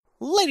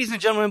Ladies and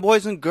gentlemen,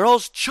 boys and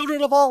girls,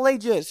 children of all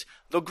ages,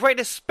 the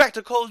greatest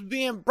spectacle is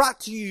being brought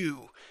to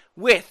you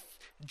with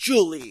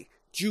Julie,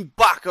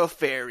 Chewbacca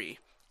Fairy,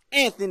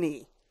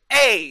 Anthony,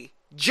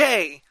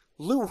 A.J.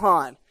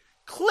 Lujan,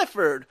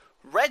 Clifford,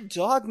 Red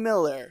Dog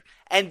Miller,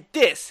 and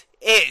this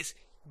is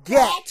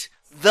Get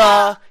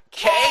the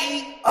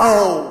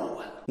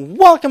KO!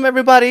 Welcome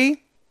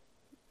everybody!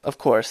 Of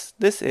course,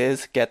 this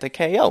is Get the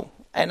KO.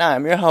 And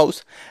I'm your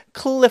host,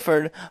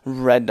 Clifford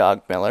Red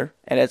Dog Miller.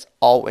 And as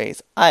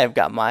always, I have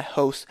got my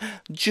host,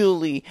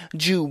 Julie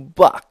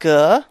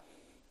Chewbacca.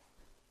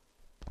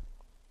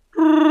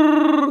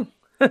 I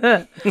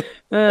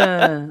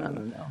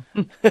don't know.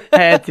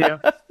 I had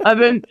to.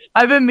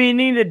 I've been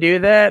meaning to do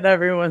that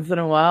every once in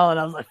a while, and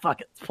I was like, "Fuck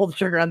it, let's pull the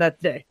trigger on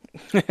that today."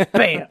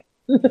 Bam.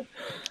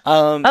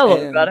 Hello,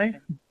 everybody.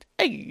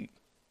 Hey.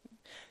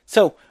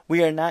 So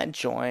we are not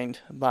joined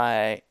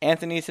by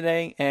Anthony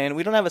today, and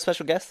we don't have a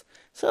special guest.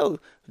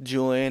 So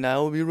Julie and I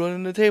will be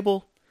running the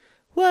table.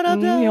 What up,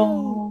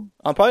 though?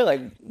 I'm probably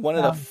like one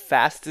of the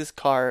fastest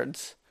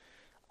cards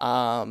in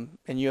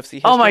UFC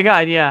history. Oh my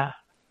god, yeah.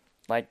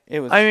 Like it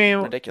was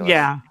ridiculous.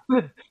 Yeah.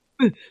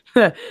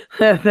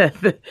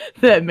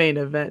 that main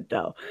event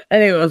though.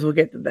 Anyways, we'll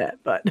get to that,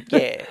 but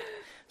yeah.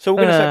 So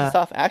we're gonna start this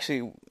off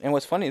actually, and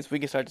what's funny is we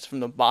can start this from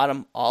the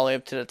bottom all the way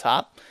up to the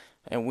top,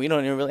 and we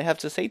don't even really have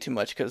to say too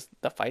much because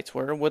the fights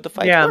were what the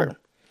fights were.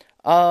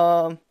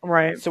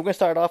 Right. So we're gonna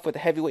start off with the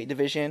heavyweight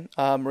division.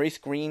 Maurice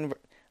Green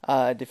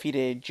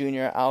defeated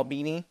Junior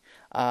Albini.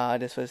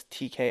 This was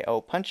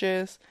TKO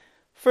punches.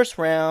 First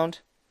round,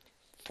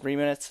 3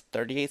 minutes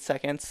 38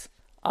 seconds.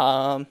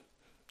 Not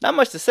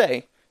much to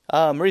say.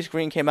 Maurice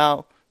Green came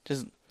out,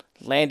 just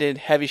landed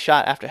heavy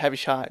shot after heavy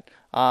shot.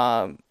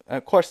 And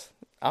of course,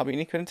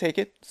 Albini couldn't take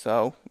it,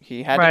 so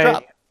he had to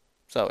drop.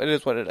 So it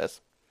is what it is.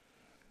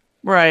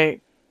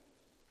 Right.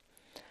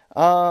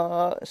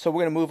 So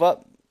we're gonna move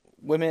up.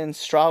 Women's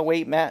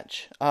strawweight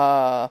match.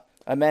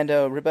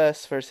 Amanda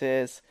Ribas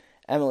versus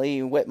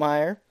Emily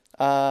Whitmire.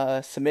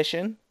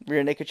 Submission,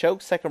 rear naked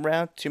choke, second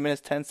round, 2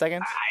 minutes 10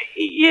 seconds.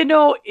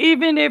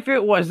 Even if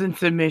it wasn't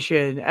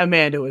submission,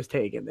 Amanda was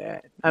taking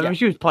that. I mean,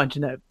 she was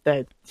punching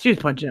she was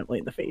punching Emily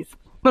in the face.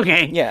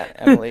 Okay. Yeah,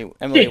 Emily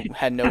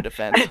had no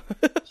defense.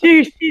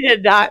 she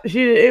did not.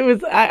 It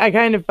was. I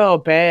kind of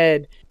felt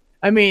bad.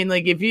 I mean,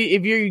 like if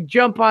you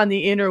jump on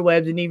the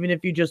interwebs and even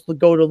if you just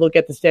go to look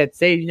at the stats,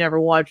 say you never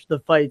watched the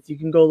fights, you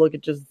can go look at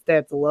just the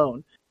stats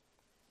alone.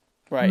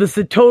 Right.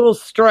 The total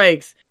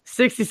strikes,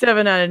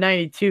 67 out of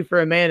 92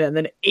 for Amanda, and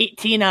then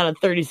 18 out of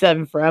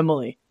 37 for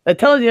Emily. That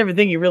tells you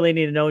everything you really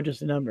need to know, just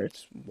the numbers.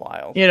 It's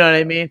wild. You know what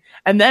I mean?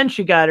 And then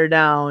she got her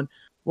down,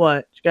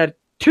 She got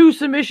 2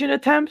 submission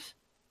attempts,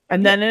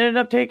 and then ended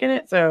up taking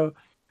it. So,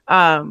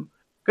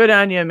 good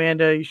on you,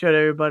 Amanda. You showed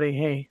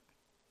everybody,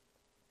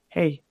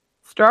 hey,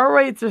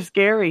 strawweights are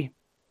scary.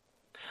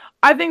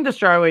 I think the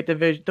strawweight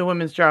division, the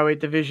women's strawweight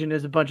division,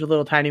 is a bunch of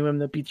little tiny women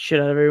that beat the shit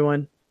out of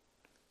everyone.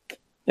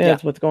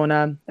 That's what's going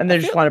on, and they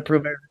just want to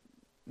prove it.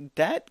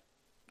 The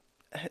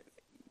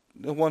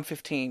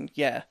 115,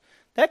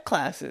 that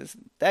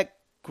that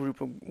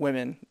group of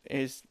women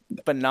is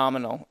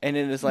phenomenal, and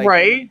it is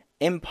like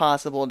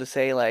impossible to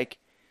say like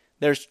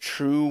there's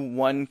true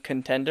one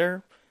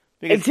contender.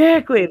 Because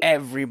exactly,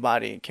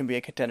 everybody can be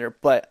a contender,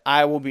 but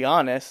I will be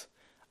honest,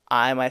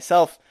 I'm a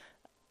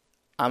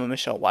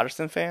Michelle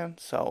Waterson fan,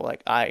 so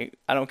like I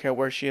don't care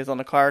where she is on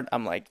the card.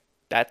 I'm like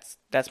that's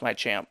my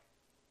champ.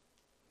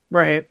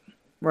 Right.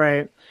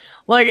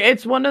 Like,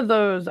 it's one of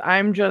those,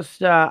 I'm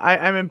just,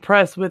 I'm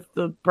impressed with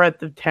the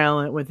breadth of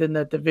talent within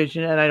that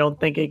division, and I don't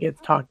think it gets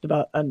talked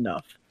about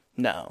enough.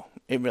 No,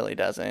 it really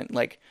doesn't.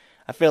 Like,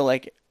 I feel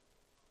like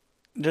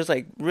there's,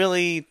 like,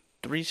 really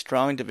 3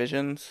 strong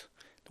divisions.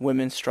 The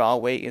women's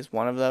strawweight is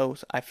one of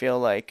those. I feel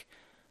like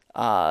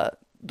the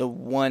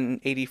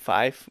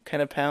 185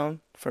 kind of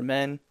pound for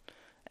men,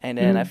 and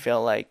then I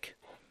feel like,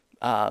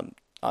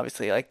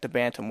 obviously, like, the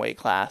bantamweight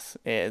class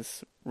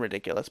is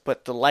ridiculous,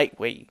 but the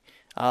lightweight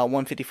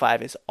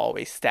 155 is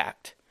always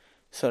stacked,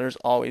 so there's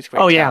always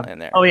great talent in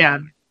there. Oh yeah,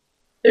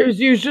 there's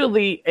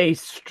usually a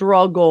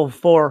struggle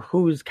for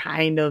who's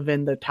kind of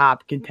in the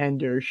top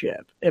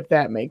contendership, if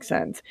that makes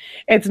sense.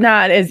 It's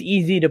not as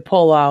easy to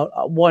pull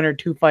out 1 or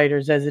 2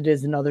 fighters as it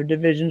is in other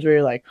divisions where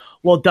you're like,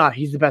 well, duh,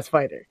 he's the best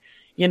fighter.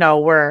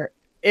 Where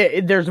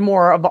there's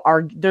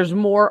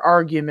more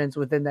arguments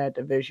within that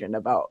division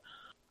about.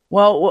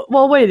 Well,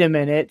 wait a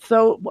minute.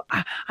 So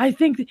I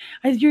think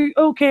you're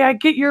okay. I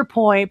get your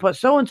point, but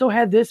so-and-so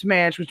had this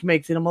match, which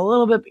makes him a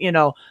little bit,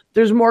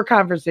 there's more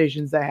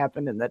conversations that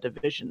happen in that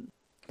division.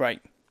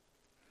 Right.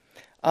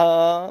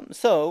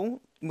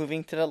 So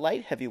moving to the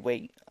light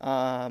heavyweight,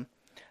 Dalcha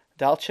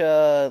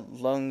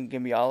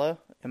Lungimbiala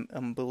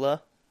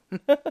Mbula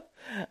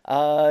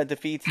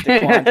defeats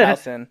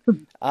Daquan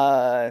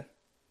Towson.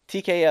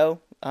 TKO,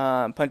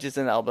 punches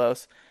and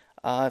elbows.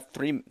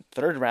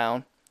 Third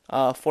round.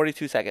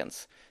 42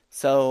 seconds.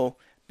 So,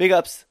 big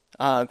ups,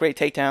 great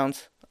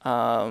takedowns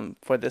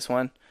for this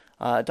one.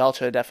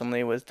 Dalcha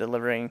definitely was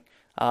delivering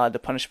the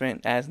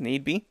punishment as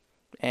need be,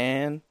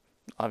 and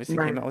obviously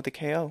came out with the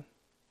KO.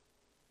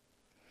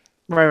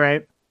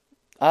 Right.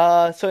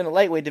 So in the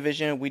lightweight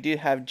division, we do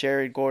have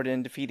Jared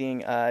Gordon defeating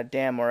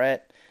Dan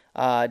Moret.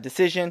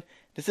 Decision.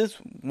 This is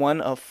one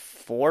of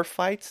 4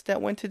 fights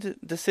that went to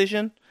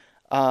decision.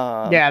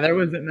 Um, Yeah, there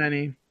wasn't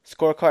many.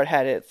 Scorecard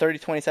had it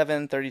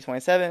 30-27,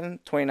 30-27,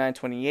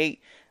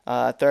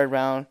 29-28. Third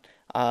round,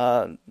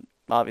 uh,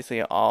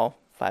 obviously all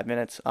 5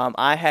 minutes.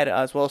 I had it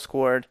as well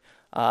scored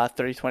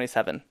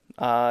 30-27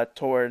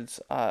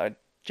 towards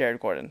Jared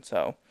Gordon.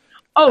 So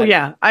Oh I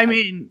yeah, I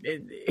mean,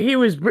 he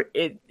was.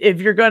 If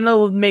you're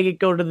gonna make it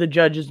go to the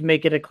judges,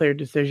 make it a clear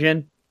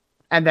decision,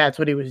 and that's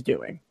what he was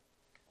doing.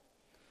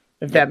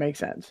 If yep. that makes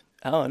sense.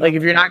 Oh Like no.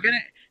 if you're not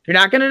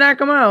gonna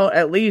knock him out,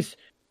 at least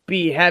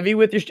be heavy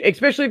with your,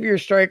 especially if you're a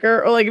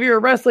striker or like if you're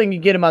wrestling, you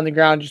get him on the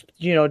ground,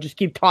 just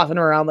keep tossing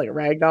him around like a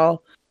rag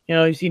doll.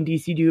 You've seen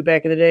DC do it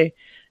back in the day.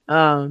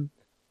 Um,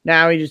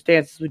 Now he just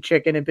dances with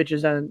chicken and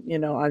bitches on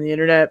the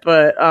internet.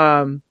 But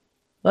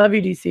love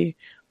you, DC.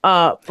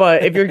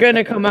 But if you're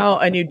gonna come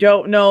out and you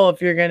don't know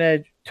if you're gonna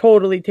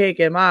totally take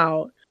him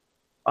out,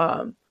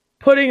 um,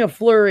 putting a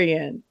flurry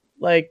in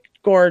like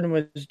Gordon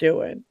was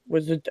doing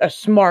was a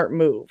smart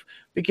move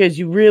because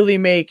you really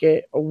make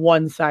it a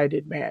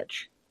one-sided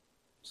match.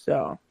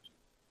 So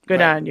good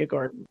Right. on you,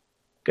 Gordon.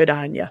 Good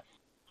on you.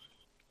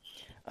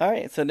 All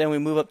right. So then we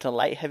move up to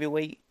light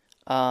heavyweight.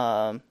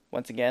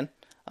 Once again,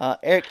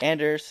 Eric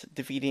Anders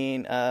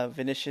defeating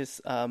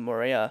Vinicius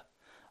Morea.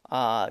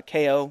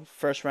 KO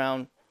first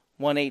round,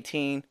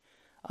 118.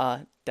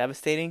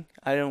 Devastating.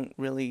 I don't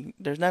really.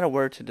 There's not a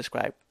word to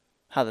describe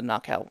how the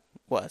knockout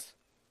was.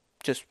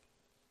 Just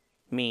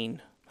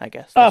mean, I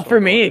guess. That's what For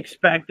I'm going me,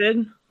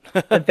 expected.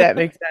 If that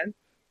makes sense.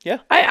 Yeah.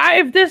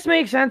 If this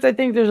makes sense, I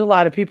think there's a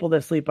lot of people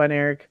that sleep on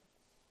Eric.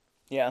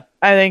 Yeah.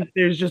 I think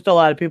there's just a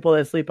lot of people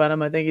that sleep on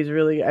him. I think he's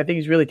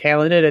really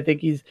talented. I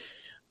think he's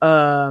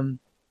um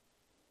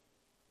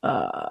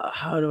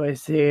how do I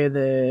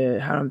say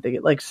how I'm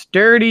thinking, like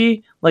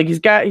sturdy, like he's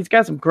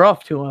got some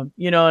gruff to him,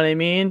 you know what I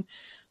mean?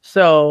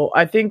 So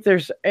I think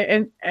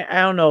and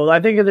I don't know, I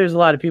think there's a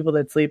lot of people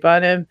that sleep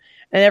on him,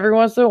 and every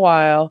once in a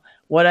while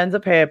what ends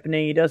up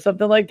happening, he does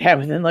something like that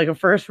within like a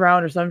first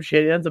round or some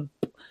shit, he ends up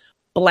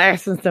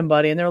blasting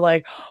somebody and they're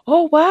like,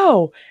 oh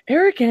wow,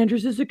 Eric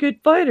Andrews is a good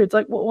fighter. It's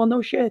like, well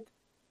no shit.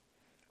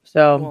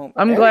 So Well,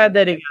 I'm Eric. glad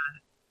that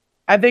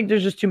I think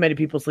there's just too many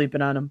people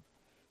sleeping on him.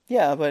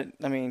 Yeah, but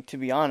I mean, to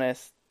be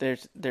honest,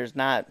 there's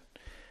not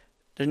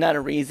a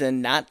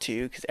reason not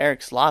to, because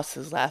Eric's lost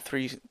his last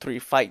three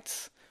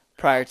fights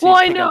prior to Well,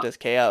 I picking up know, this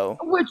KO.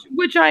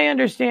 which I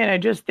understand. I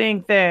just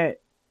think that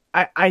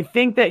I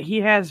think that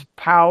he has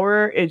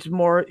power. It's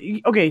more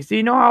okay. So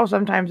you know how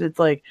sometimes it's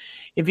like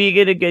if you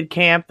get a good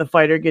camp, the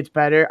fighter gets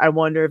better. I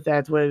wonder if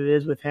that's what it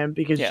is with him,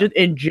 because Yeah. just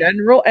in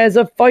general as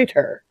a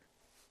fighter,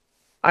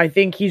 I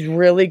think he's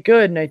really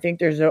good, and I think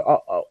there's a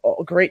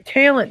great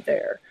talent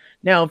there.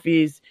 Now, if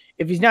he's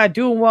not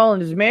doing well in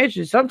his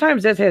matches,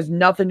 sometimes that has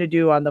nothing to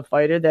do on the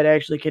fighter. That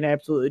actually can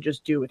absolutely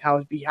just do with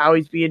how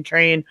he's being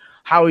trained,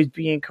 how he's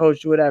being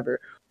coached, whatever.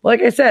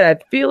 Like I said,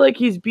 I feel like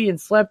he's being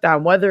slept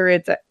on, whether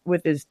it's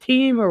with his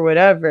team or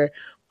whatever.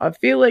 I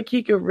feel like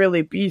he could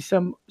really be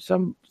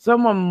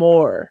someone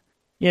more,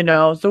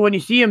 So when you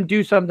see him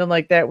do something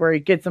like that, where he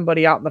gets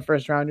somebody out in the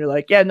first round, you're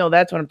like, yeah, no,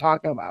 that's what I'm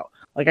talking about.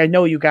 Like, I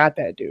know you got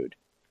that, dude.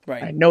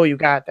 Right. I know you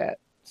got that.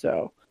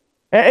 So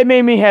it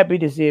made me happy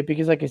to see it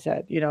because, like I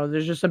said,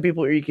 there's just some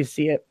people where you can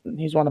see it. And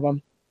he's one of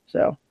them.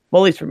 So,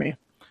 well, at least for me.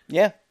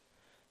 Yeah.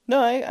 No,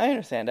 I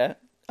understand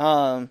that.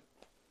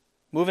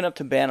 Moving up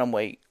to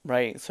bantamweight,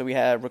 right? So we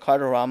have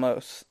Ricardo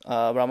Ramos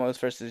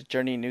versus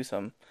Journey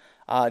Newsom.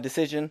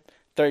 Decision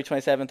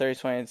 30-27,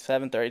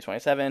 30-27,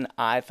 30-27.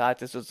 I thought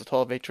this was a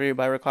total victory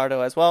by Ricardo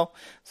as well,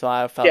 so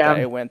I felt that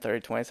Yeah. it went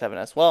 30-27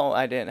 as well.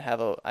 I didn't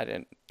have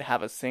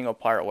a single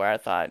part where I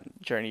thought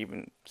Journey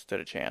even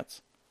stood a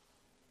chance.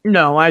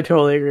 No, I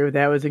totally agree with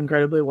that. It was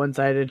incredibly one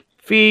sided.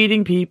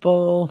 Feeding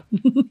people.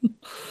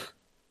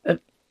 That's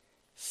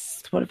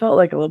what it felt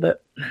like a little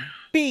bit.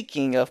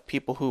 Speaking of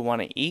people who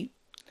want to eat,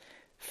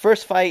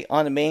 first fight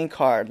on the main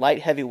card,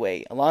 light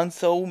heavyweight.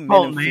 Alonso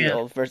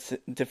Menenfield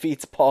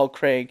defeats Paul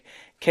Craig.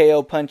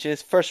 KO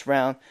punches, first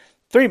round,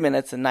 3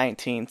 minutes and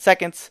 19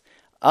 seconds.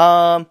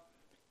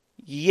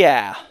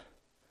 Yeah.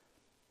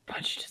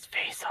 Punched his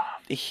face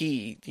off.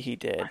 He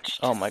did.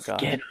 Oh my god.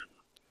 Skin.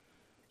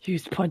 He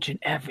was punching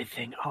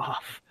everything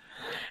off.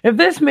 If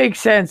this makes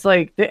sense,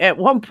 like at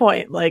one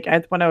point, like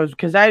when I was,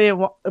 because I didn't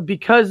want,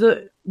 because of,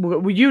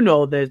 well, you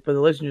know this, but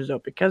the listeners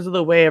don't, because of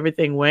the way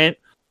everything went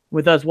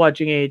with us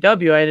watching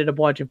AEW, I ended up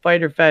watching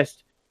Fighter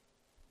Fest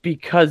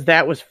because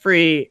that was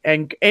free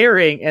and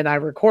airing, and I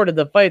recorded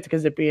the fights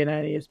because it being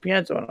on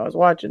ESPN. So when I was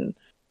watching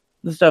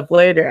the stuff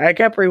later, I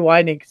kept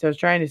rewinding because I was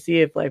trying to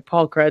see if like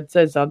Paul Cred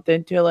said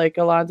something to like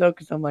Alonzo,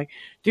 because I'm like,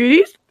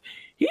 dude,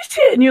 he's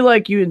hitting you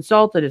like you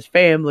insulted his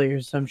family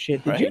or some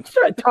shit. Did you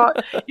start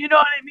talking? You know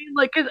what I mean?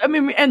 Like, 'cause, I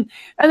mean, and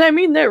I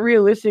mean that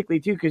realistically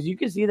too, because you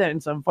can see that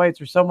in some fights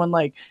where someone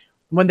like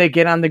when they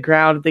get on the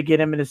ground, if they get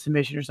him in a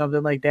submission or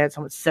something like that,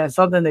 someone says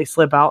something, they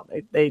slip out.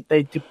 They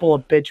pull a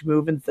bitch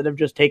move instead of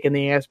just taking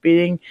the ass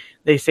beating.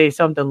 They say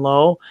something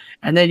low,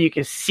 and then you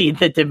can see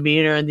the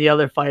demeanor in the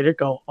other fighter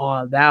go,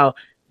 "Oh, now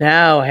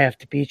I have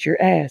to beat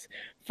your ass.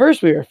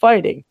 First we were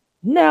fighting.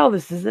 Now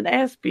this is an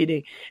ass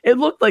beating." It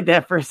looked like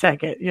that for a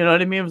second. You know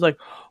what I mean? It was like,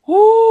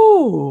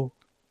 "Ooh,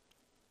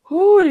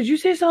 did you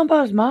say something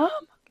about his mom?"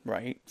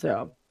 Right.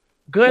 So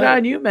good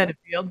on you,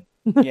 Menifield.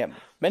 Yeah,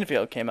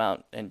 Menifield came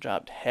out and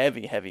dropped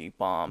heavy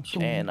bombs,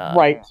 and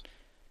Right.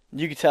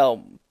 you could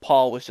tell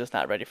Paul was just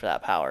not ready for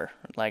that power.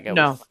 Like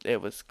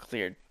it was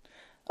cleared.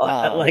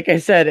 Like I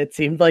said, it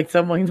seemed like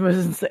someone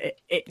was,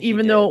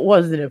 even though it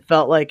wasn't. It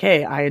felt like,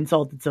 hey, I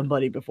insulted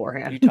somebody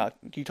beforehand.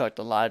 You talked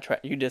a lot of trash.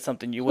 You did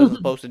something you wasn't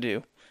supposed to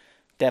do.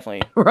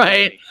 Definitely.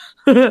 Right.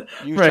 You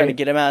were trying to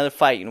get him out of the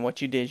fight, and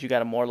what you did is you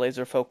got him more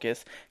laser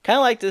focused. Kind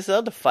of like this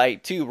other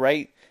fight too,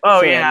 right?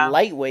 Oh, so yeah.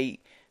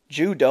 Lightweight,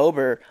 Drew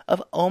Dober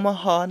of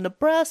Omaha,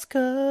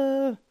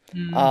 Nebraska,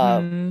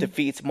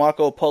 defeats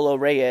Marco Polo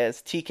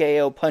Reyes,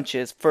 TKO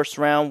punches, first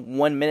round,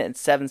 1 minute and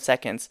 7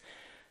 seconds.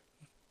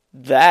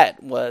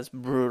 That was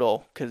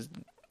brutal because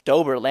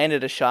Dober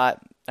landed a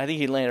shot. I think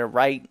he landed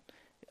right.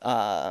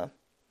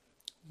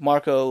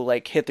 Marco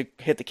hit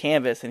the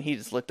canvas, and he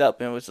just looked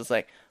up and was just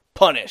like,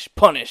 punish.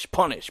 Right.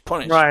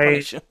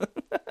 Punish.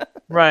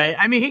 Right.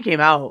 I mean, he came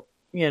out,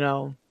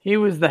 he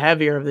was the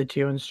heavier of the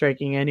two in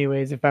striking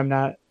anyways, if I'm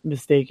not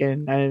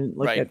mistaken. I didn't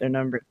look at their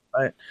numbers,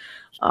 but,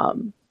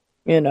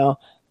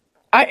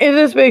 if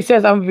this makes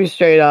sense, I'm going to be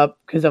straight up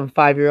because I'm a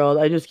 5-year-old.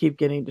 I just keep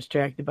getting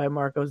distracted by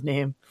Marco's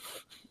name.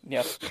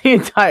 Yep.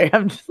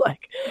 I'm just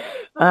like,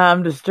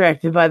 I'm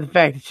distracted by the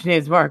fact that she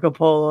name's Marco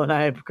Polo, and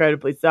I am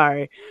incredibly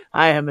sorry.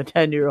 I am a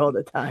 10-year-old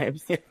at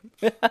times.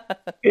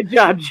 Good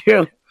job,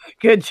 Drew.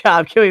 Good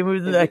job. Can we move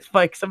to the next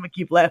fight? Because I'm going to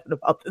keep laughing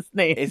about this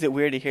name. Is it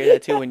weird to hear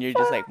that too when you're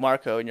just like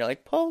Marco and you're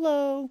like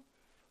Polo?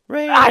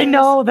 Reyes. I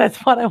know. That's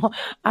what I want.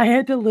 I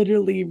had to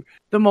literally,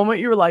 the moment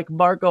you were like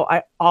Marco,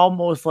 I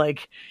almost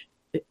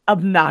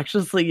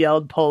obnoxiously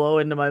yelled Polo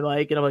into my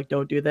mic, and I'm like,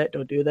 don't do that,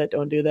 don't do that,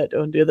 don't do that,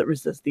 don't do that.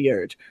 Resist the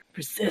urge.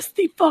 Resist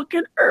the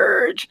fucking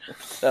urge.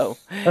 So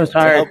to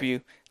help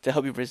you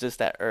resist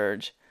that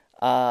urge,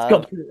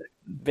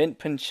 Vint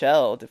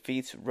Pinchel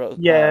defeats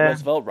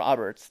Roosevelt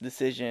Roberts,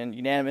 decision,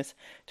 unanimous,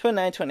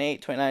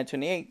 29-28,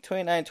 29-28,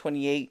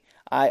 29-28.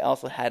 I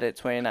also had it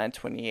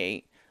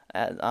 29-28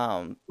 as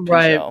Pinchel.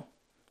 Right.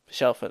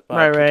 Pinchel,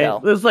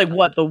 right. This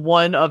is the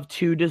one of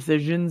two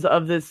decisions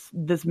of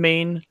this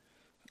main.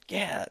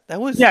 Yeah, that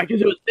was. Yeah,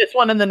 because it was this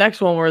one and the next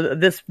one were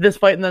this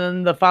fight and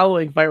then the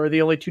following fight were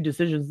the only two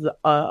decisions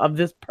of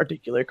this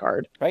particular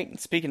card. Right. And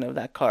speaking of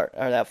that card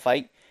or that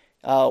fight,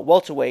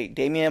 welterweight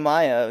Damian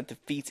Maia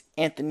defeats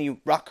Anthony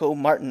Rocco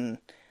Martin.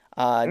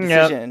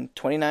 Decision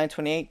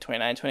 29-28,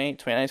 29-28,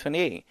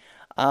 29-28.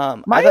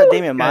 I thought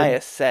Damian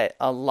Maia set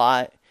a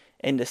lot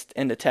in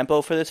the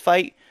tempo for this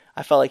fight.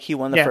 I felt like he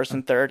won the first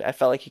and third. I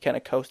felt like he kind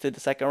of coasted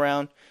the second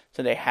round,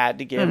 so they had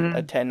to give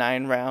a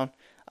 10-9 round.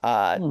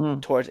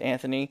 Towards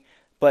Anthony,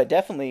 but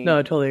definitely no,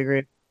 I totally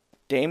agree.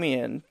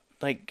 Damian,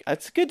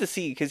 it's good to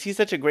see because he's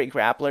such a great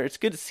grappler. It's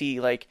good to see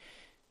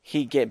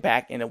he get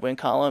back in a win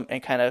column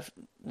and kind of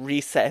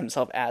reset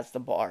himself as the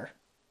bar.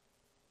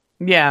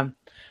 Yeah,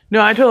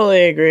 no, I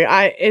totally agree.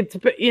 How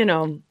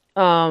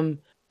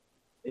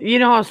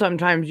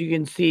sometimes you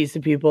can see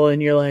some people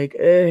and you're like,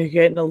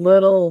 getting a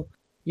little.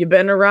 You've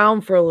been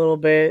around for a little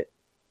bit.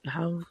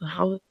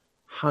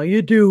 How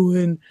you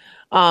doing?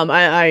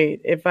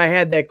 If I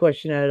had that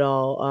question at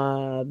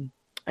all,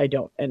 I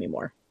don't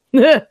anymore.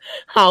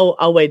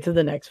 I'll wait till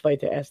the next fight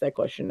to ask that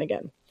question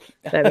again.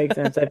 If that makes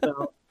sense. I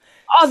felt.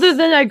 Other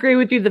than I agree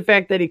with you, the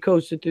fact that he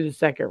coasted through the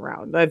second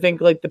round. I think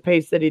the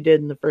pace that he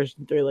did in the first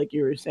and three, like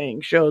you were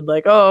saying, showed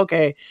oh,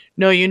 okay,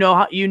 no, you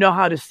know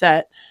how to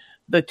set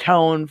the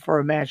tone for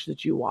a match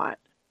that you want,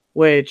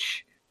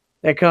 which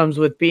that comes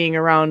with being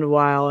around a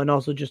while and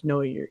also just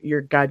knowing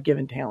your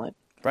God-given talent.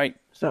 Right.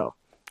 So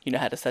you know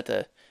how to set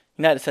the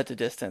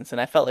distance,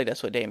 and I felt like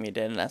that's what Damian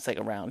did in that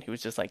second round. He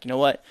was just like, you know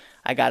what,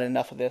 I got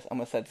enough of this. I'm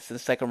gonna set this to the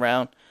second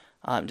round.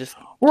 Just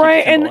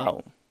right keep the tempo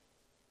out.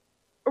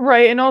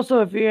 Right, and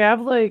also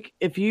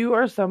if you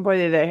are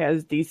somebody that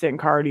has decent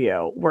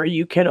cardio where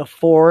you can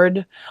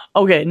afford.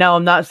 Okay, now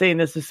I'm not saying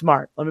this is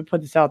smart. Let me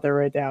put this out there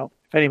right now.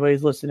 If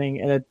anybody's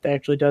listening and it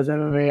actually does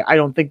MMA, I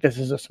don't think this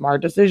is a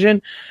smart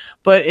decision.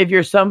 But if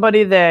you're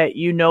somebody that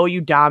you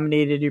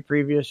dominated your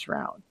previous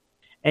round,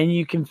 and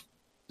you can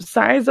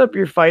size up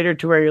your fighter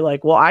to where you're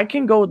like, well, I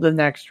can go the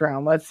next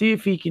round. Let's see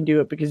if he can do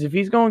it. Because if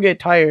he's going to get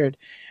tired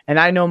and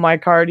I know my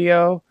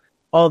cardio,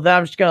 then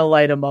I'm just going to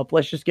light him up.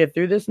 Let's just get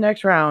through this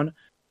next round.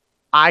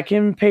 I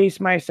can pace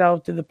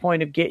myself to the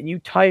point of getting you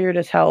tired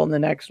as hell in the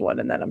next one.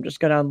 And then I'm just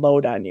going to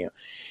unload on you.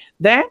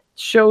 That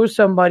shows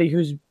somebody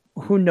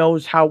who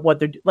knows what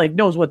they're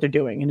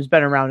doing and has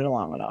been around it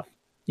long enough.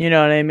 You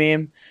know what I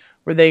mean?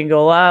 Where they can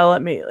go,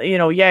 let me,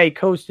 he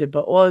coasted,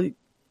 but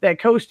that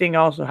coasting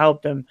also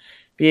helped him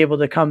be able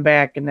to come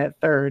back in that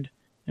third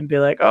and be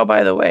like, oh,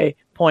 by the way,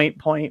 point,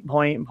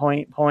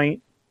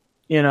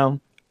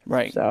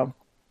 Right. So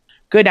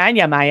Good on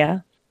ya, Maya.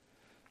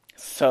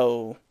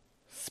 So,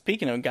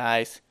 speaking of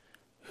guys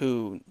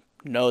who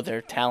know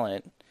their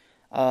talent,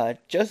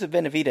 Joseph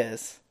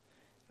Benavidez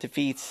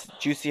defeats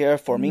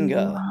Jussier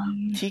Formiga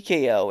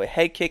TKO with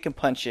head kick and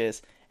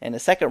punches in the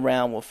second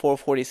round with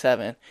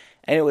 4:47,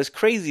 and it was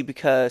crazy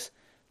because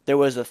there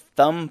was a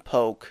thumb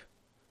poke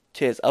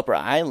to his upper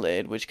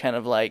eyelid, which kind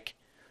of like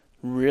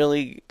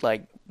really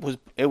like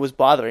was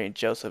bothering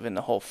Joseph in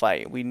the whole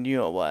fight. We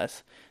knew it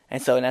was, and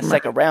so in that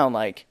second round,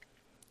 like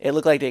it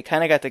looked like they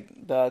kind of got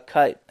the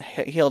cut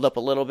healed up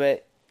a little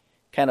bit,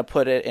 kind of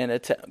put it in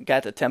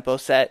got the tempo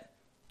set,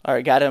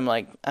 or got him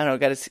like I don't know,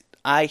 got his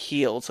eye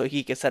healed so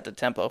he could set the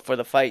tempo for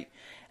the fight.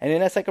 And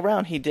in that second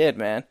round, he did,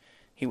 man.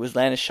 He was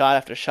landing shot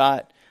after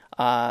shot,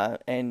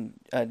 and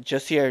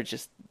Jussier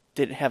just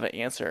didn't have an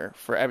answer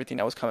for everything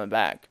that was coming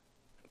back.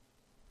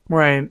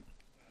 Right.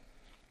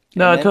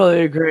 No, I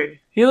totally agree.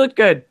 He looked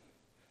good.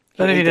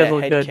 He ate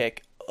that head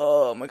kick.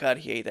 Oh my god,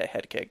 he ate that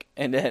head kick,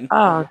 and then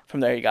from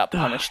there he got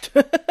punished.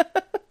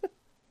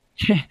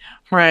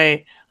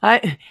 Right.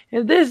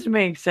 This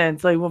makes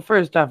sense. Like, well,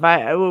 first off,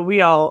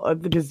 we all,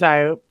 because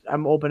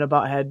I'm open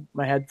about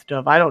my head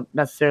stuff. I don't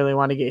necessarily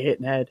want to get hit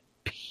in the head,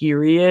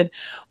 period.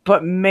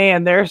 But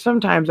man, there are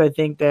sometimes I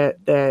think that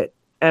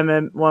when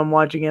I'm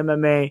watching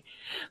MMA,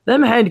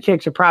 them head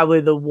kicks are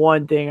probably the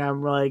one thing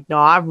I'm like, no,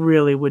 I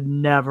really would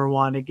never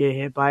want to get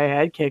hit by a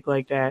head kick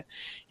like that.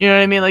 You know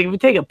what I mean? Like if you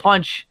take a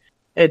punch,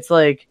 it's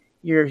like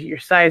you're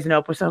sizing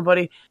up with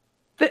somebody.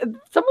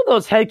 Some of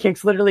those head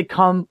kicks literally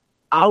come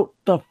out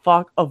the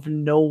fuck of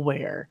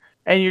nowhere,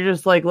 and you're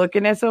just like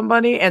looking at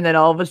somebody, and then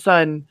all of a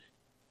sudden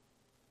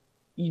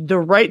the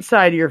right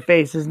side of your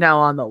face is now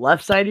on the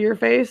left side of your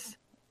face,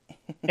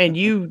 and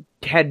you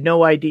had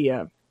no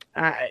idea.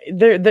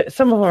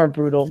 Some of them are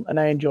brutal, and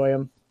I enjoy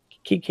them.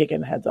 Keep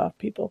kicking heads off,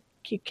 people.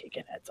 Keep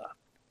kicking heads off.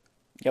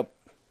 Yep.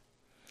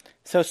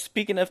 So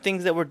speaking of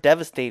things that were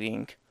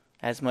devastating,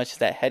 as much as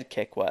that head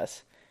kick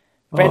was,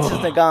 Francis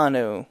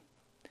Ngannou,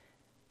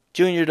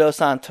 Junior Dos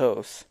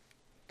Santos.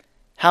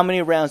 How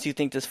many rounds do you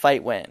think this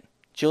fight went?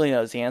 Julie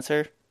knows the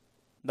answer.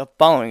 The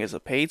following is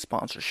a paid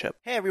sponsorship.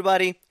 Hey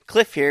everybody,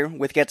 Cliff here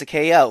with Get to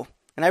KO,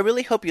 and I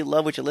really hope you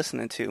love what you're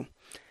listening to.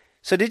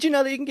 So did you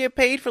know that you can get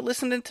paid for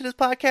listening to this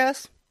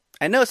podcast?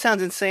 I know it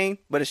sounds insane,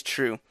 but it's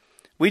true.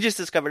 We just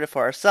discovered it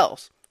for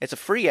ourselves. It's a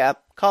free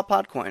app called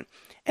Podcoin,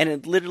 and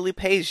it literally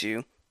pays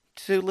you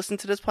to listen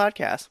to this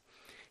podcast.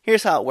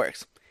 Here's how it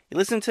works. You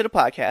listen to the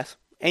podcast,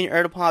 and you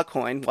earn a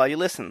Podcoin while you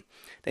listen.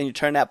 Then you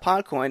turn that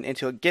Podcoin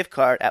into a gift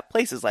card at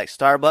places like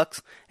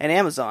Starbucks and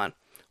Amazon.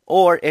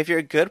 Or if you're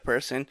a good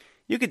person,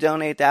 you could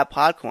donate that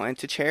Podcoin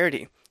to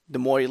charity. The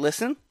more you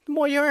listen, the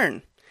more you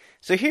earn.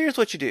 So here's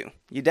what you do.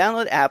 You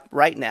download the app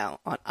right now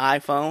on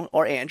iPhone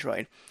or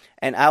Android,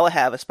 and I will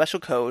have a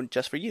special code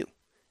just for you.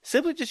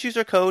 Simply just use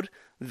our code,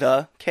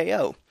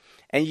 THEKO,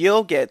 and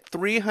you'll get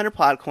 300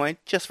 Podcoin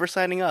just for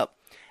signing up.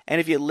 And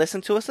if you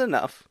listen to us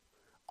enough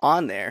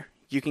on there,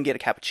 you can get a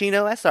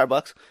cappuccino at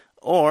Starbucks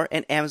or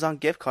an Amazon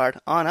gift card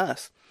on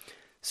us.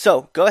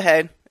 So go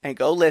ahead and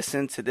go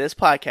listen to this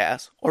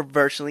podcast or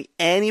virtually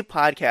any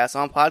podcast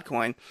on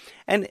Podcoin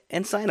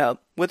and sign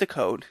up with the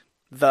code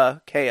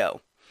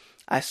THEKO.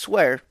 I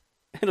swear,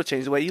 it'll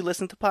change the way you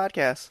listen to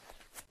podcasts.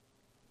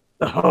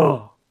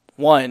 Oh.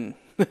 One.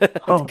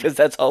 Because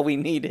that's all we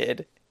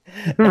needed.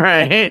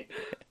 Right.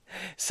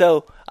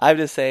 So I have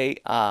to say,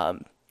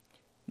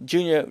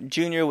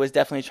 Junior was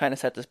definitely trying to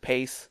set this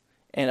pace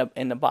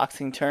in the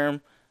boxing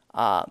term.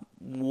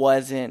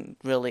 Wasn't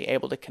really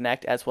able to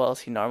connect as well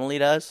as he normally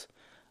does.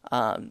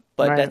 But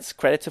right. That's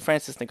credit to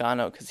Francis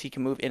Ngannou because he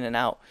can move in and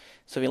out.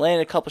 So he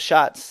landed a couple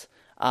shots,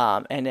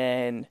 and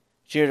then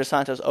Junior Dos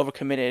Santos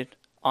overcommitted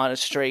on a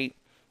straight,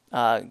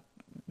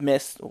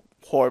 missed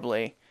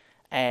horribly,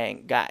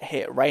 and got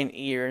hit right in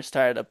the ear and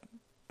started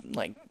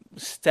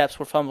steps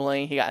were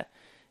fumbling. He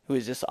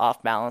was just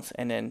off balance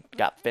and then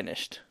got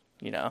finished,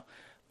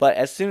 But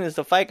as soon as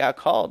the fight got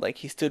called,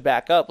 he stood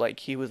back up,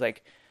 he was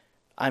like,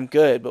 I'm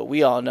good, but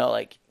we all know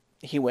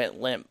he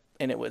went limp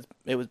and it was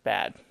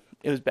bad.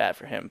 It was bad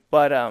for him.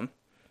 But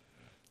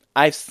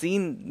I've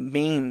seen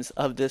memes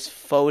of this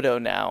photo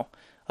now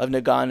of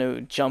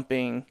Ngannou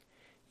jumping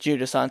Junior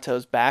Dos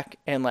Santos back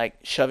and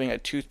shoving a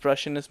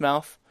toothbrush in his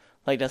mouth.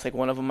 That's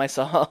one of them I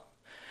saw.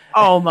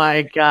 Oh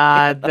my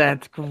god,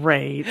 that's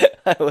great.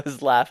 I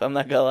was laughing. I'm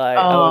not gonna lie.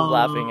 I was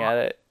laughing at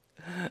it.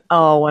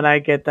 Oh, when I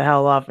get the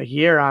hell off of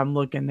here, I'm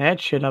looking that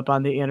shit up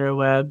on the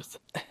interwebs.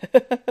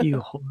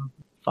 You horrible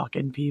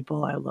fucking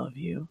people. I love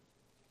you.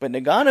 But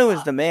Ngannou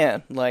is the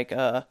man.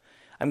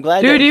 I'm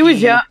glad dude, he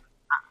was yelling.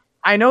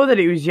 I know that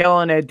he was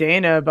yelling at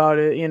Dana about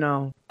it,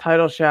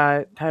 title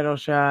shot,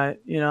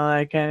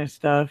 that kind of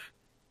stuff.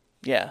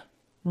 Yeah.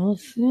 We'll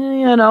see,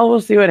 we'll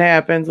see what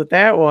happens with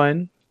that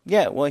one.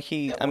 Yeah, well,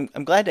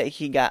 I'm glad that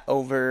he got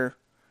over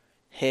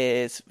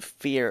his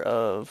fear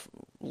of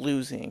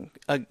losing.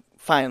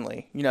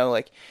 Finally,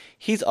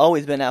 he's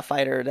always been that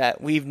fighter that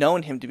we've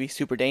known him to be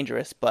super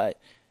dangerous, but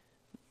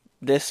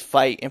this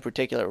fight in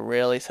particular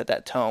really set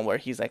that tone where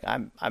he's like,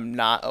 I'm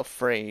not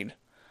afraid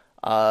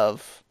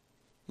of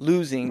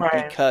losing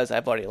Right. because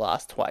I've already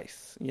lost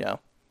twice, you know.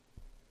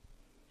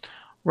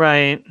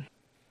 Right.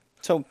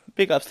 So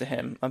big ups to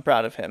him. I'm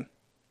proud of him.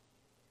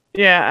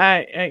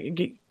 Yeah,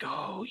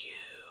 oh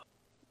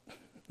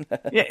yeah.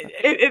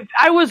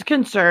 I was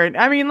concerned.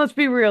 I mean, let's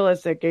be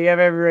realistic. You have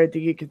every right to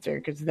get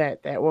concerned because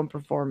that one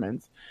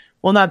performance.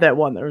 Well, not that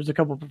one. There was a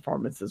couple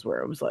performances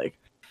where it was like,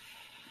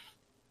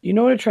 you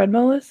know what a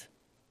treadmill is?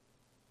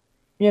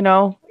 You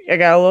know, I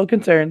got a little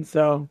concerned.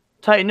 So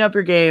tighten up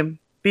your game.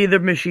 Be the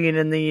machine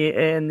in the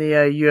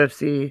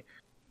UFC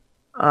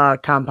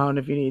compound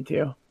if you need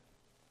to.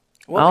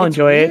 Well, I'll it's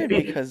enjoy weird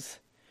it. because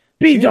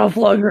Be Dolph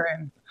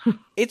Lundgren.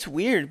 it's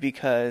weird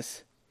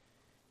because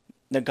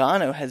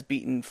Nagano has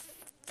beaten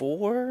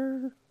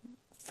 4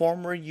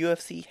 former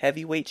UFC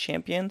heavyweight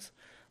champions,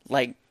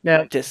 like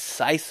Yeah.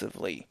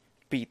 decisively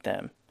beat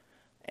them.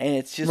 And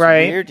it's just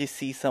Right. weird to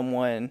see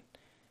someone.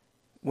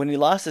 When he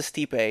lost to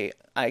Stipe,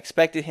 I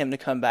expected him to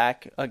come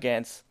back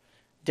against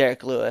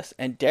Derek Lewis,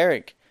 and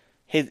Derek,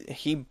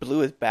 he blew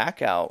his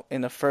back out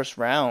in the first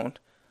round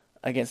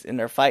in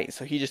their fight.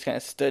 So he just kind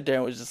of stood there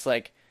and was just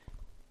like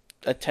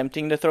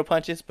attempting to throw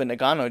punches, but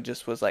Nagano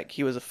just was like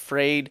he was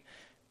afraid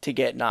to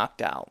get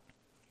knocked out,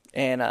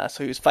 and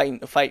so he was fighting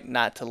the fight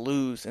not to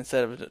lose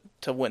instead of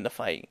to win the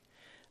fight.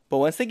 But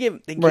once they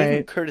gave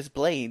him Curtis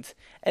Blades,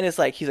 and it's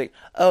like he's like,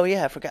 oh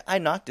yeah, I forgot I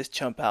knocked this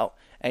chump out,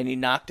 and he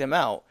knocked him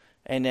out,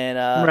 and then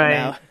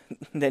now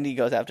then he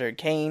goes after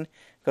Kane,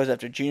 goes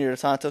after Junior Dos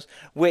Santos,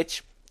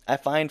 which I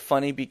find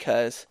funny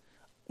because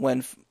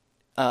when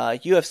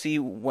UFC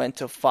went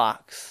to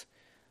Fox,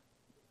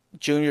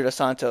 Junior Dos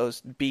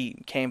Santos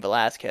beat Cain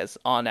Velasquez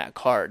on that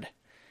card,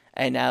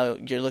 and now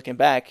you're looking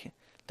back,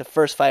 the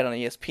first fight on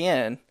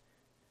ESPN,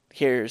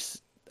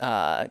 here's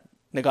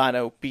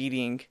Nagano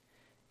beating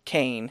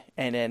Kane,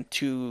 and then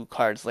 2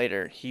 cards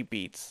later, he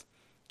beats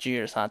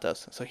Junior Dos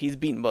Santos. So he's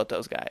beaten both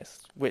those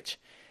guys, which,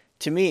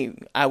 to me,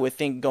 I would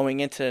think going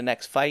into the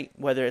next fight,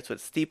 whether it's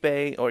with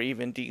Stipe or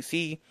even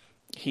DC,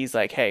 he's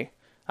like, hey,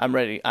 I'm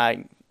ready.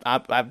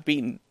 I've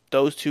beaten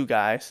those 2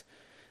 guys,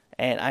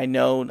 and I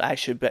know I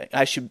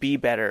should be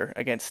better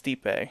against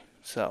Stipe.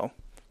 So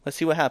let's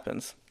see what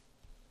happens.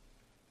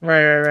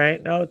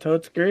 Right. No,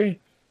 totes agree.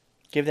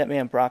 Give that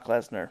man Brock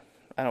Lesnar.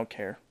 I don't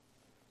care.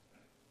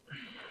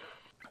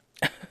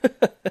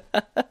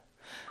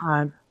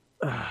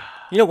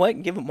 You know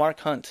what? Give him Mark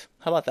Hunt.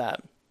 How about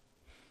that?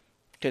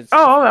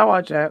 I'll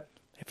watch that.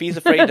 If he's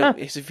afraid to,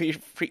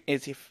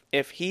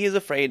 if he is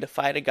afraid to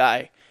fight a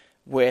guy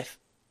with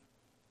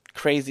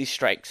crazy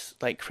strikes,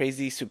 like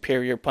crazy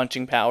superior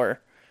punching power,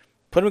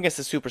 put him against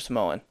the Super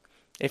Samoan.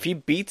 If he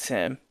beats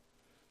him,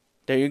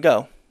 there you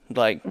go.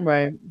 Like,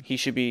 he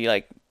should be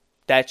like,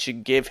 that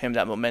should give him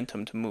that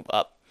momentum to move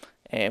up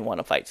and want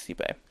to fight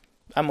Stipe.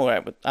 I'm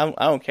alright with. I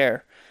don't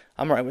care.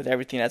 I'm alright with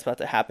everything that's about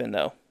to happen,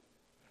 though.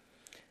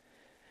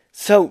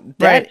 So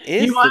that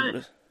is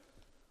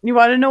You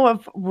want to know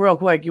what, real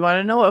quick, you want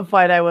to know what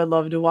fight I would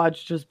love to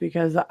watch just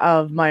because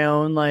of my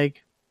own,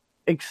 like,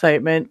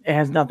 excitement? It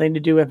has nothing to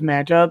do with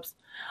matchups.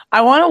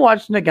 I want to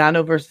watch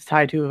Nagano versus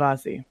Tai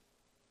Tuivasa.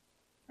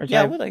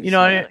 Yeah, I would like to see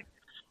that.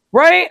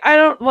 Right?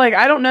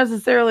 I don't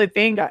necessarily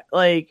think,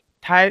 like,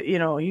 Tai,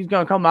 he's going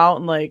to come out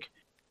and, like,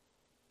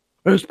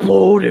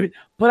 explode.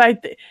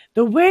 But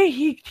the way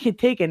he can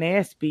take an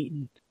ass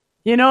beating,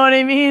 you know what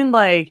I mean?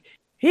 Like,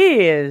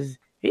 he is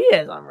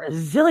a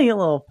resilient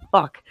little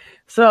fuck.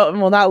 So,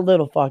 well, not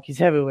little fuck. He's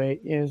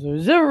heavyweight. He's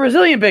a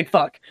resilient big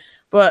fuck.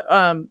 But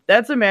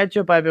that's a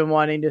matchup I've been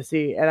wanting to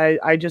see. And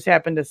I just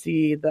happened to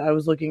see that I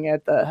was looking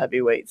at the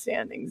heavyweight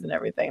standings and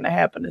everything. And I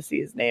happened to see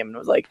his name and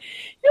was like,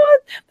 you know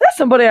what? That's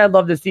somebody I'd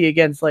love to see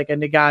against like a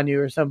Ngannou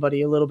or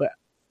somebody a little bit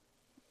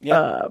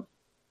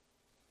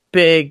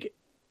big,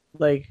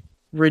 like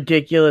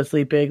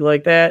ridiculously big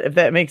like that, if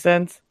that makes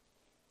sense.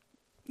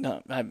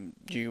 No,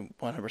 you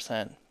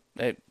 100%.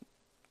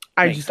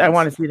 I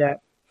want to see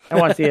that. I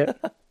want to see it.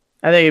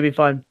 I think it'd be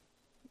fun.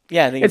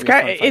 Yeah, I think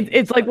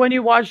it's like when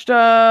you watched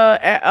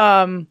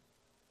Ally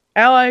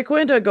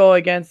Quinta go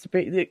against.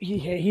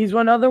 He's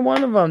another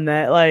one of them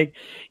that like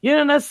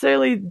you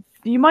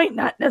might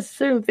not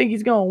necessarily think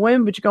he's gonna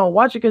win, but you're gonna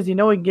watch it because you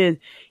know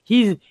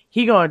he's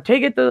gonna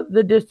take it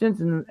the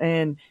distance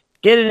and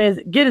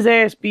get his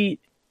ass beat,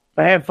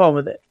 but have fun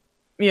with it.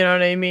 You know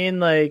what I mean?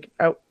 Like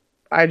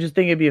I just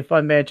think it'd be a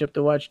fun matchup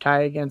to watch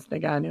Tai against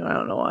Ngannou. I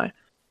don't know why.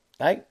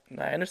 I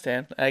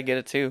understand. I get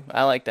it too.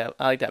 I like that.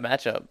 I like that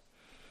matchup.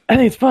 I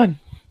think it's fun.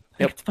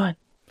 It's fun.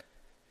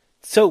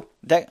 So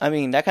that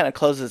kind of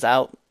closes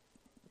out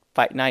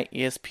Fight Night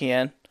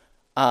ESPN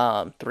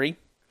 3.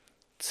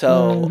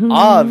 So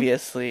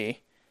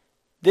obviously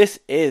this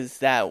is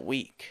that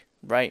week,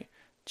 right?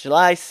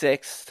 July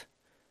 6th.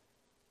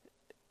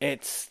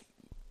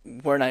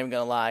 We're not even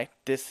gonna lie.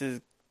 This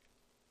is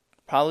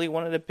probably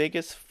one of the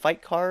biggest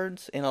fight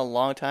cards in a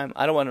long time.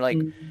 I don't want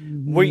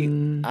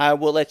to I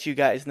will let you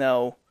guys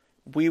know.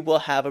 We will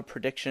have a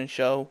prediction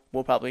show.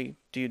 We'll probably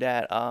do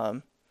that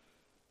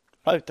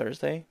probably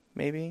Thursday,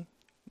 maybe.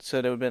 So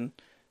that would have been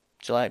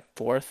July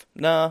 4th.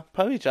 No,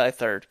 probably July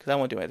 3rd, because I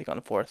won't do anything on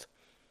the 4th.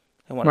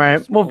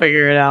 Right. We'll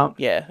figure it out.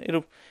 Yeah,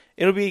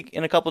 it'll be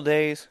in a couple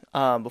days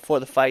before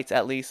the fights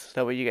at least.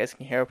 That way you guys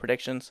can hear our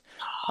predictions.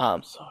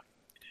 So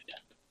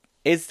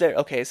Is there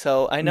okay?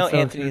 So I know so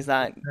Anthony's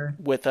not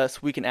excited. with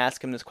us. We can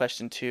ask him this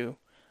question too,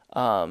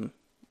 on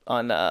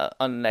the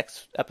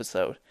next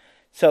episode.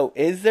 So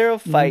is there a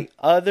fight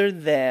other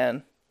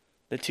than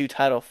the two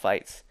title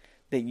fights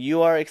that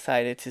you are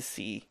excited to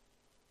see,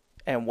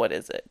 and what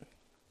is it?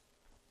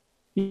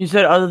 You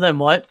said other than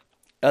what?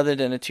 Other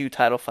than the two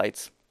title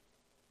fights.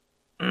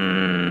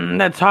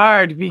 That's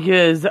hard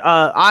because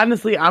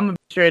honestly, I'm gonna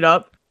be straight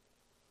up.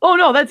 Oh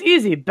no, that's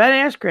easy.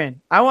 Ben Askren.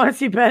 I want to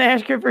see Ben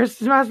Askren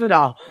versus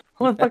Masvidal.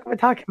 What the fuck am I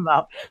talking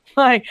about?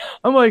 Like,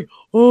 I'm like,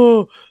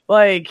 oh,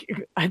 like,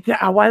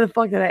 why the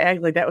fuck did I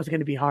act like that was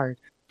gonna be hard?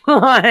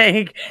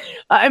 Like,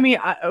 I mean,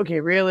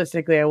 okay,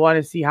 realistically, I want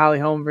to see Holly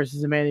Holm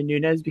versus Amanda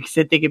Nunes because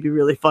I think it'd be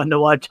really fun to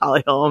watch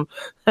Holly Holm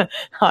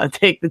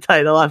take the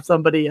title off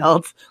somebody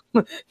else,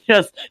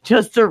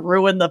 just to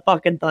ruin the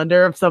fucking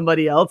thunder of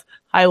somebody else.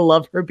 I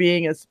love her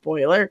being a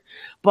spoiler,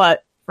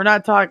 but we're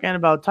not talking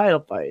about title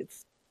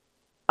fights.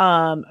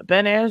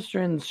 Ben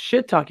Askren's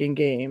shit talking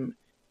game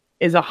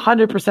is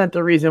 100%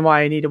 the reason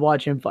why I need to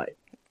watch him fight.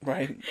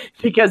 Right.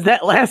 Because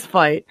that last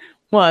fight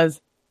was,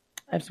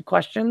 I have some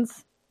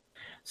questions.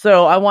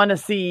 So I want to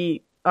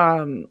see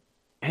him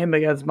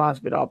against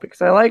Masvidal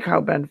because I like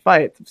how Ben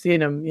fights. I've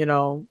seen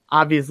him,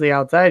 obviously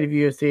outside of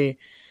UFC. It's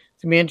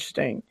going to be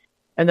interesting.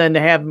 And then to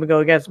have him go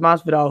against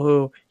Masvidal,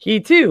 who he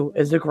too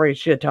is a great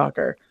shit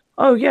talker.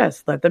 Oh,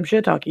 yes, let them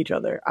shit talk each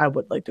other. I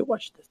would like to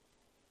watch this.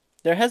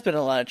 There has been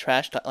a lot of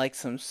trash talk, like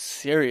some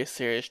serious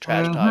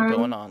trash talk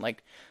going on.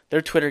 Like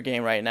their Twitter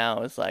game right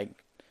now is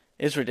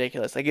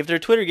ridiculous. Like if their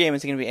Twitter game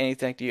is going to be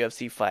anything like the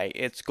UFC fight,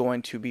 it's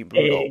going to be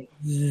brutal.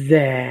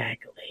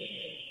 Exactly.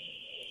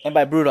 And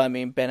by brutal, I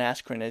mean Ben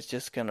Askren is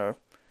just going to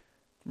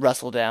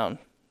wrestle down,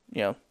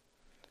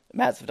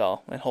 Masvidal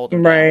and hold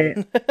him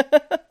down.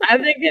 I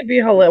think it'd be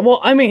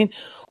hilarious.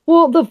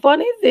 Well, the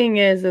funny thing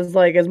is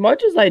like, as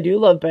much as I do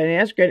love Ben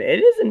Askren, it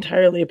is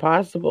entirely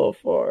possible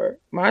for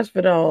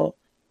Masvidal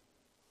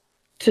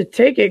to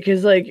take it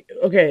because, like,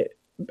 okay,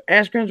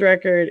 Askren's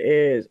record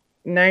is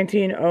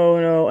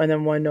 19-0-0 and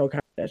then 1 no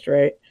contest,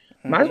 right?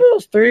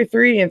 Masvidal's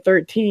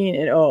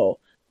 33-13-0.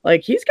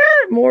 Like, he's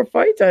got more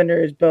fights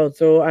under his belt.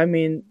 So, I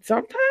mean,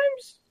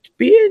 sometimes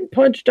being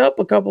punched up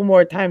a couple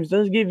more times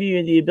does give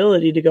you the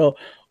ability to go,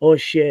 oh,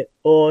 shit.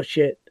 Oh,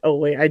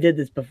 wait, I did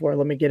this before.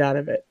 Let me get out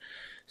of it.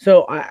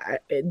 So,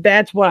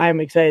 that's why I'm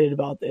excited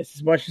about this.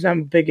 As much as I'm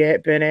a big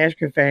Ben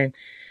Askren fan,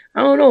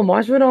 I don't know.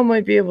 Masvidal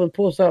might be able to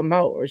pull something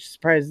out or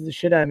surprise the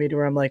shit out of me to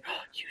where I'm like,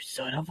 oh, you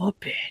son of a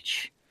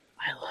bitch.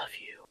 I love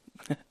you.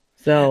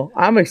 So,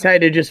 I'm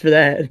excited just for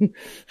that.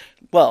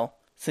 Well,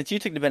 since you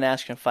took the Ben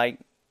Askren fight,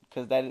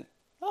 because that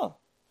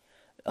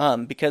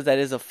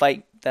is a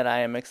fight that I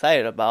am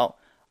excited about,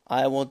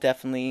 I will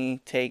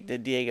definitely take the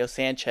Diego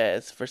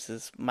Sanchez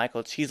versus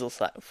Michael Chiesel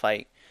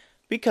fight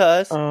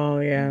because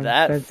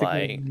that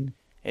fight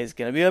is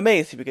going to be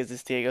amazing because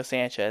it's Diego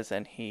Sanchez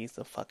and he's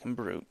a fucking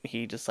brute.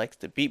 He just likes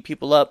to beat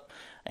people up,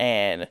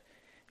 and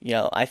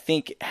I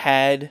think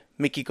had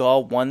Mickey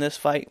Gall won that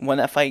fight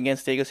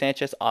against Diego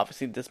Sanchez,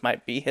 obviously this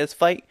might be his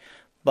fight.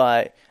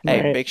 But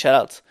hey, big shout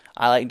outs.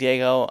 I like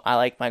Diego. I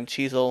like Michael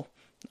Chiesel.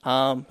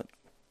 I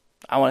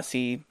want to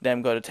see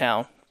them go to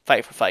town,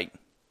 fight for fight.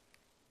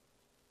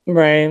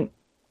 Right.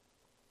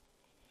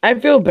 I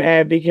feel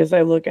bad because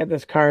I look at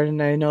this card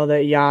and I know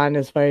that Jan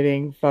is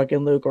fighting fucking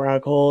Luke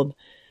Rockhold,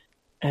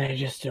 and I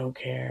just don't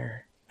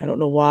care. I don't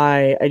know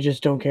why. I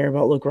just don't care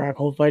about Luke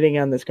Rockhold fighting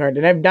on this card.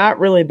 And I've not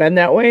really been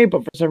that way,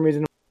 but for some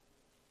reason,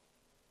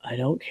 I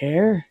don't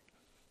care.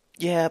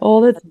 Yeah.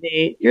 Oh, that's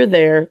neat. You're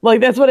there.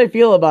 Like, that's what I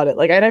feel about it.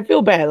 Like, and I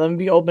feel bad. Let me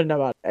be open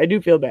about it. I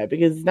do feel bad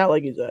because it's not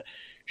like he's a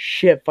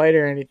shit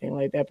fighter or anything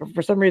like that. But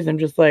for some reason, I'm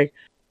just like,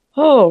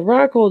 oh,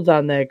 Rockhold's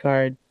on that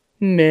card.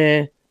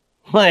 Meh.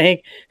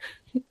 Like,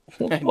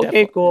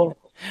 okay, cool.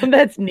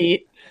 That's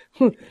neat.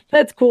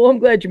 That's cool. I'm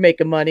glad you're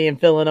making money and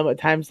filling up a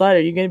time slot.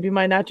 Are you going to be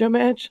my nacho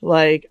match?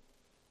 Like,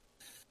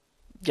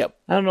 yep.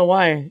 I don't know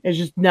why.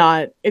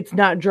 It's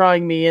not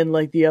drawing me in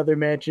like the other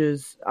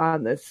matches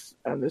on this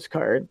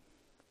card.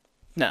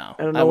 No,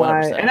 I don't know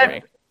why.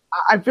 And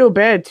I feel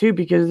bad too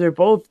because they're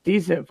both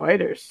decent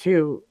fighters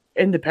too,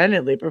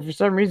 independently. But for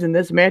some reason,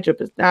 this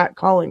matchup is not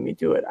calling me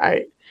to it.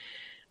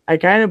 I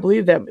kind of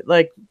believe that.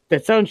 Like,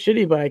 that sounds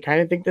shitty, but I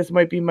kind of think this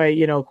might be my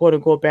quote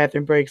unquote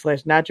bathroom break /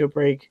 nacho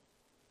break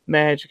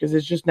match because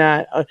it's just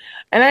not.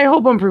 And I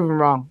hope I'm proven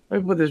wrong.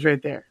 Let me put this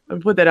right there. Let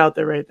me put that out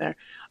there right there.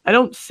 I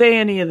don't say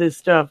any of this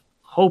stuff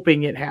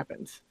hoping it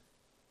happens.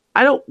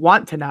 I don't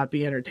want to not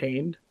be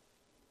entertained.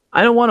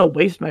 I don't want to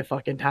waste my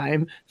fucking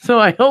time, so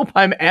I hope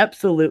I'm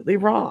absolutely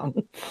wrong.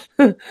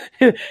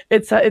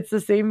 It's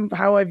the same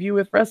how I view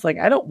with wrestling.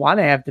 I don't want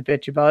to have to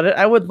bitch about it.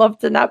 I would love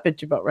to not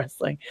bitch about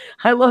wrestling.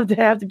 I love to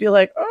have to be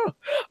like, oh,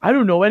 I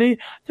don't know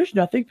there's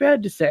nothing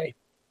bad to say.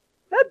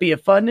 That'd be a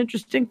fun,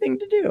 interesting thing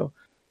to do.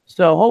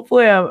 So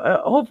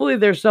hopefully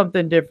there's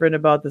something different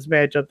about this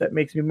matchup that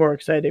makes me more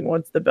exciting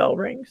once the bell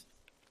rings.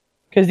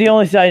 Because the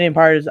only exciting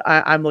part is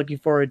I'm looking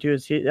forward to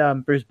is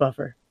Bruce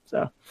Buffer.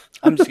 So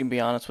I'm just gonna be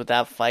honest with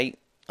that fight.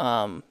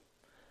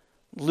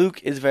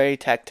 Luke is very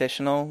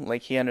tactical.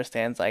 Like he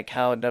understands like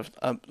how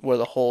where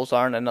the holes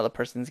are in another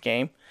person's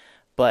game,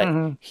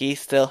 but he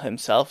still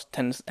himself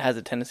has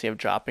a tendency of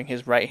dropping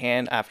his right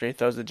hand after he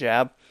throws the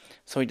jab,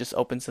 so he just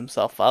opens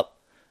himself up,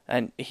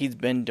 and he's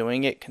been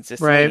doing it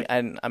consistently. Right.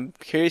 And I'm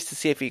curious to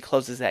see if he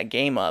closes that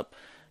game up,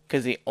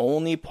 because the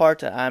only part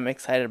that I'm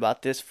excited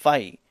about this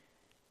fight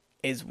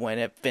is when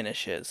it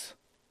finishes,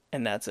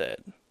 and that's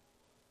it.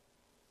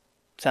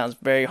 Sounds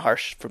very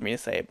harsh for me to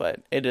say,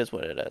 but it is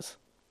what it is.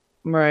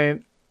 Right.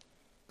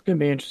 It's going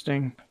to be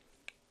interesting.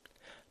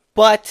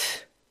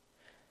 But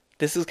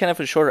this is kind of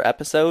a shorter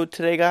episode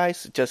today,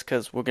 guys, just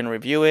because we're going to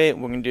review it.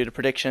 We're going to do the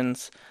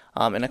predictions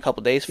in a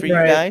couple days for you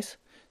guys.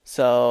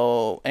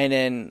 So, and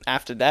then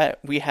after that,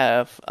 we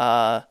have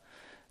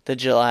the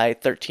July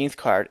 13th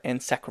card in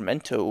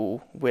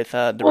Sacramento with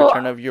the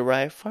return of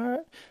Uriah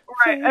Faber.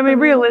 Right. I mean,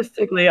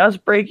 realistically, us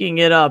breaking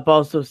it up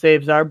also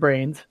saves our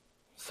brains.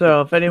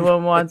 So if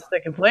anyone wants to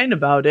complain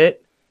about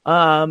it,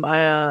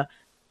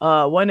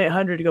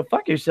 1-800 go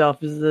fuck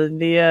yourself is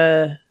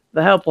the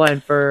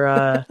helpline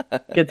for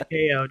get the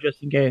KO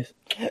just in case.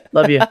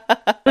 Love you. All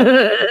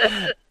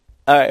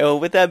right. Well,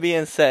 with that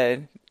being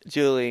said,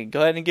 Julie,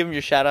 go ahead and give them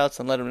your shout outs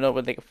and let them know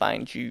where they can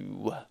find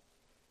you.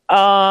 At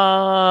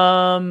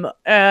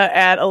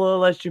a little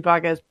less True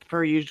Podcast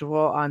per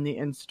usual on the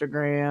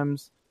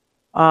Instagrams.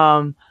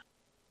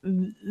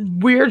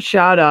 Weird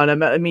shout out.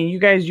 I mean, you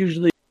guys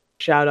usually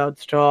shout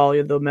outs to all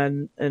the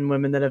men and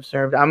women that have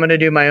served. I'm going to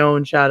do my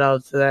own shout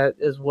outs to that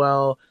as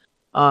well.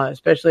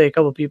 Especially a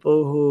couple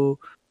people who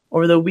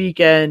over the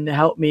weekend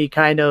helped me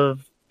kind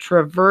of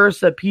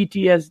traverse a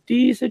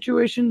PTSD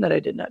situation that I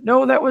did not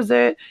know that was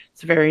it.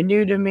 It's very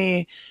new to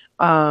me.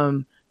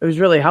 It was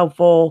really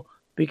helpful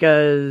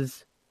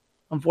because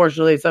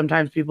unfortunately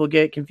sometimes people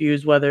get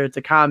confused whether it's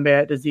a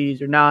combat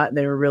disease or not. And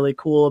they were really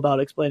cool about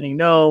explaining,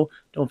 no,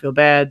 don't feel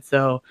bad.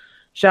 So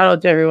shout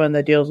out to everyone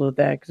that deals with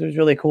that because it was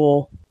really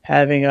cool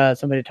having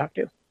somebody to talk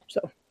to.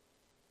 So,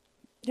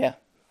 yeah,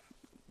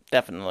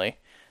 definitely.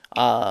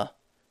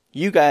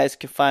 You guys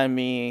can find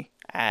me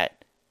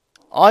at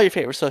all your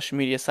favorite social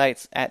media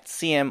sites at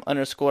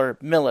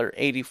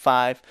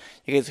CM_Miller85.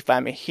 You guys can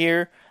find me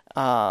here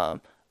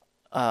at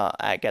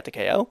Get the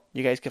KO.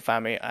 You guys can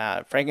find me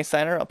at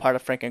Frankensteiner, a part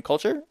of Franken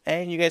Culture.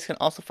 And you guys can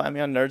also find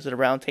me on Nerds at a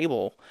Round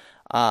Table.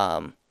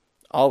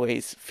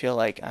 Always feel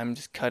like I'm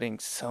just cutting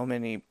so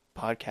many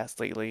podcasts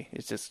lately.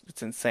 It's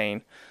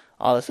insane.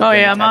 All this. Oh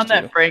yeah, I'm on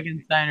that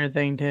Frankensteiner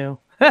thing too.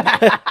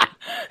 I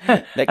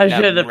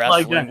should have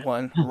plugged that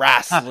one.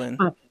 Wrestling.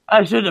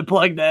 I should have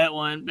plugged that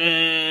one.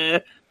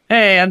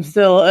 Hey, I'm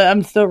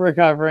still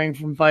recovering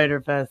from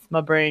Fighter Fest. My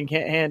brain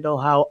can't handle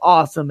how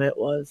awesome it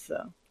was.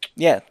 So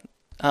yeah.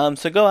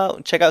 So go out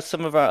and check out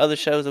some of our other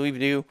shows that we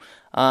do.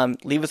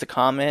 Leave us a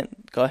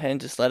comment. Go ahead and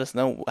just let us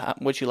know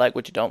what you like,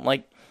 what you don't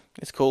like.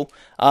 It's cool.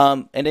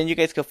 And then you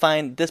guys can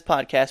find this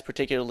podcast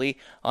particularly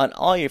on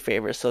all your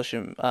favorite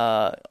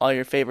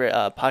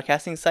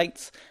podcasting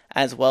sites,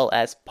 as well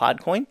as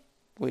Podcoin,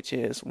 which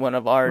is one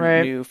of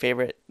our new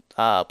favorite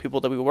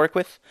people that we work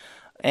with.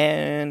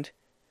 And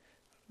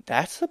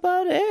that's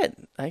about it.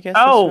 I guess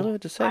that's really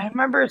what to say. I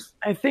remember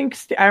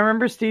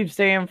Steve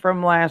saying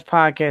from last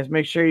podcast,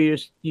 make sure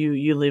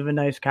you leave a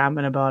nice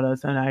comment about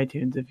us on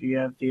iTunes if you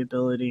have the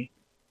ability.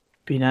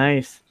 Be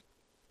nice.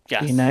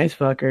 Yes. Be nice,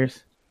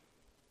 fuckers.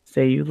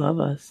 Say you love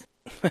us.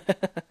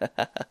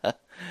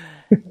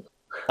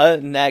 Other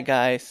than that,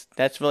 guys,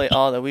 that's really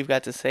all that we've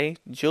got to say.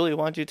 Julie,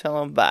 why don't you tell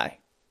them bye?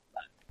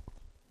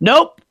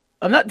 Nope.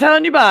 I'm not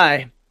telling you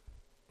bye.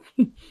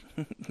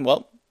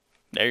 Well,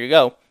 there you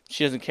go.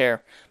 She doesn't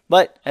care.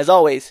 But, as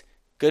always,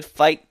 good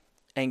fight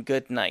and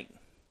good night.